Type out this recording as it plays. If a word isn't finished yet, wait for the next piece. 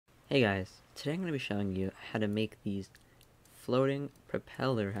Hey guys, today I'm going to be showing you how to make these floating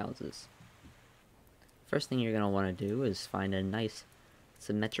propeller houses. First thing you're going to want to do is find a nice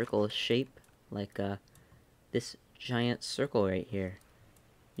symmetrical shape like this giant circle right here.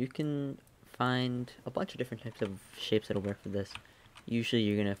 You can find a bunch of different types of shapes that'll work for this. Usually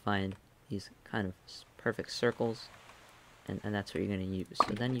you're going to find these kind of perfect circles, and that's what you're going to use.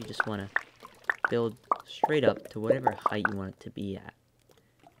 So then you just want to build straight up to whatever height you want it to be at.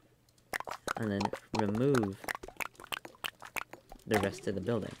 And then remove the rest of the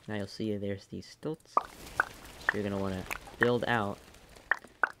building. Now you'll see there's these stilts, so you're going to want to build out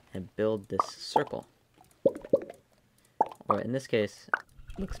and build this circle. Or in this case,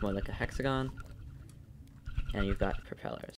 it looks more like a hexagon, and you've got propellers.